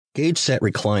Gage sat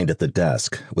reclined at the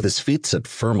desk, with his feet set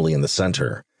firmly in the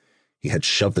center. He had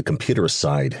shoved the computer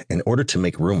aside in order to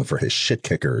make room for his shit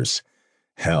kickers.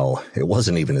 Hell, it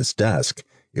wasn't even his desk.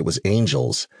 It was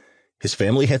Angel's. His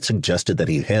family had suggested that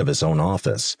he have his own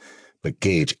office, but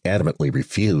Gage adamantly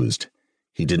refused.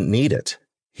 He didn't need it.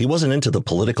 He wasn't into the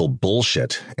political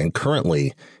bullshit, and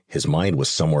currently, his mind was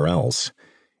somewhere else.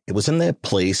 It was in that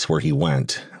place where he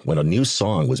went when a new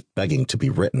song was begging to be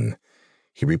written.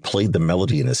 He replayed the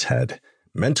melody in his head,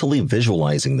 mentally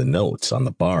visualizing the notes on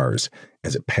the bars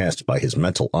as it passed by his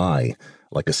mental eye,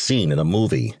 like a scene in a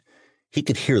movie. He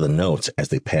could hear the notes as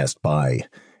they passed by,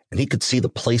 and he could see the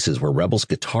places where Rebel's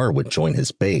guitar would join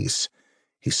his bass.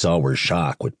 He saw where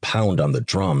Jacques would pound on the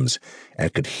drums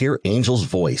and could hear Angel's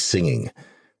voice singing,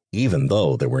 even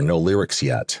though there were no lyrics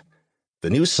yet. The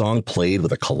new song played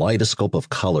with a kaleidoscope of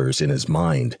colors in his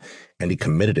mind, and he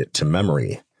committed it to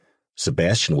memory.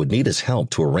 Sebastian would need his help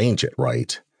to arrange it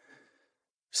right.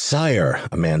 "Sire,"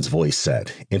 a man's voice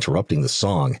said, interrupting the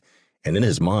song, and in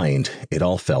his mind it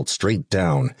all fell straight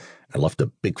down and left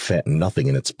a big fat nothing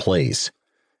in its place.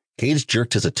 Gage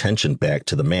jerked his attention back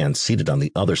to the man seated on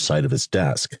the other side of his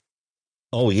desk.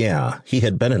 Oh yeah, he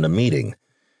had been in a meeting.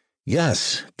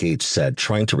 "Yes," Gage said,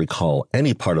 trying to recall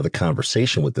any part of the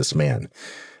conversation with this man.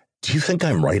 "Do you think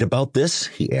I'm right about this?"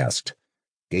 he asked.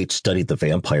 Gage studied the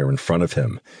vampire in front of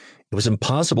him. It was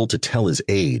impossible to tell his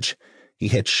age. He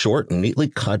had short, neatly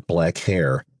cut black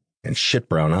hair and shit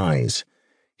brown eyes.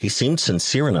 He seemed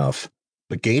sincere enough,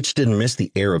 but Gage didn't miss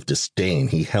the air of disdain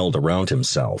he held around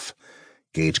himself.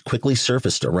 Gage quickly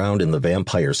surfaced around in the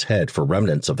vampire's head for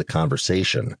remnants of the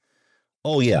conversation.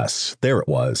 Oh yes, there it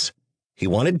was. He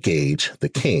wanted Gage, the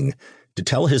king, to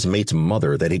tell his mate's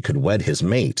mother that he could wed his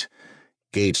mate.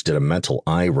 Gage did a mental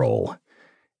eye roll.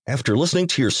 "After listening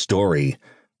to your story,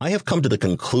 I have come to the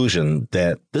conclusion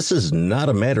that this is not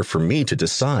a matter for me to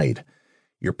decide.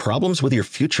 Your problems with your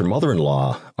future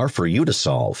mother-in-law are for you to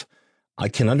solve. I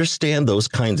can understand those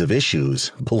kinds of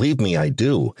issues, believe me, I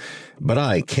do, but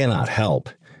I cannot help.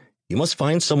 You must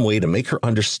find some way to make her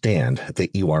understand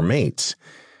that you are mates."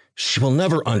 "She will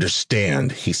never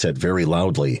understand," he said very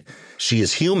loudly. "She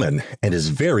is human and is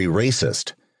very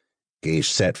racist." Gage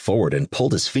sat forward and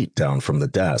pulled his feet down from the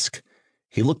desk.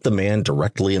 He looked the man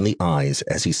directly in the eyes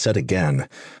as he said again,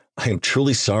 "I am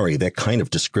truly sorry that kind of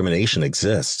discrimination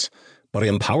exists, but I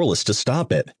am powerless to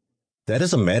stop it. That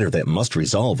is a matter that must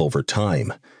resolve over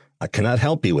time. I cannot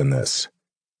help you in this."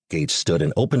 Gage stood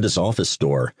and opened his office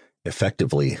door,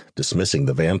 effectively dismissing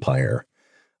the vampire.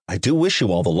 "I do wish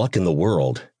you all the luck in the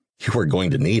world. You are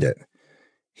going to need it."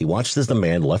 He watched as the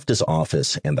man left his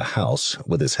office and the house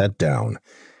with his head down.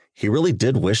 He really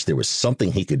did wish there was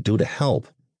something he could do to help,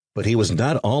 but he was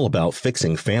not all about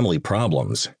fixing family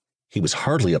problems. He was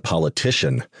hardly a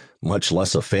politician, much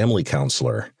less a family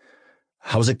counselor.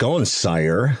 "How's it going,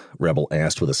 sire?" Rebel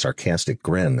asked with a sarcastic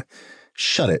grin.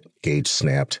 "Shut it," Gage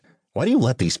snapped. "Why do you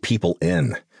let these people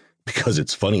in?" "Because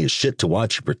it's funny as shit to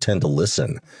watch you pretend to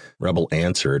listen," Rebel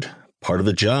answered. "Part of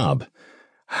the job."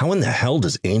 "How in the hell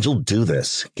does Angel do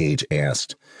this?" Gage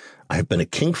asked. "I have been a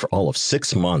king for all of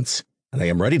 6 months, and I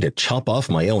am ready to chop off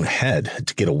my own head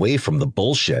to get away from the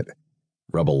bullshit."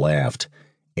 Rebel laughed.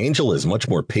 "Angel is much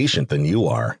more patient than you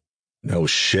are." "No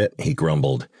shit," he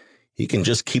grumbled. "He can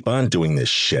just keep on doing this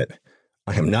shit.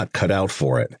 I am not cut out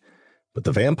for it. But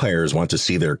the vampires want to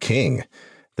see their king.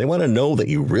 They want to know that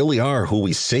you really are who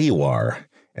we say you are,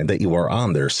 and that you are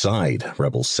on their side,"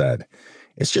 Rebel said.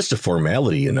 "It's just a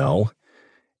formality, you know.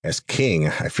 As king,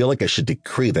 I feel like I should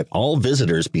decree that all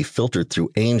visitors be filtered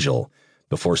through Angel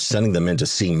before sending them in to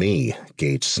see me,"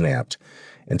 Gage snapped.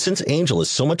 "And since Angel is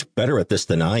so much better at this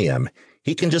than I am,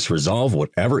 he can just resolve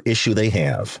whatever issue they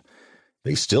have."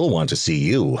 "They still want to see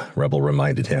you," Rebel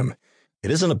reminded him.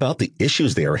 "It isn't about the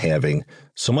issues they are having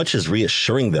so much as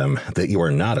reassuring them that you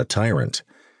are not a tyrant."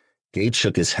 Gage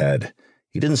shook his head.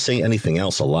 He didn't say anything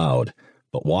else aloud,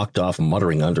 but walked off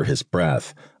muttering under his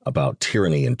breath about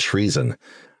tyranny and treason.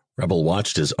 Rebel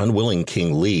watched his unwilling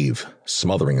king leave,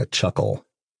 smothering a chuckle.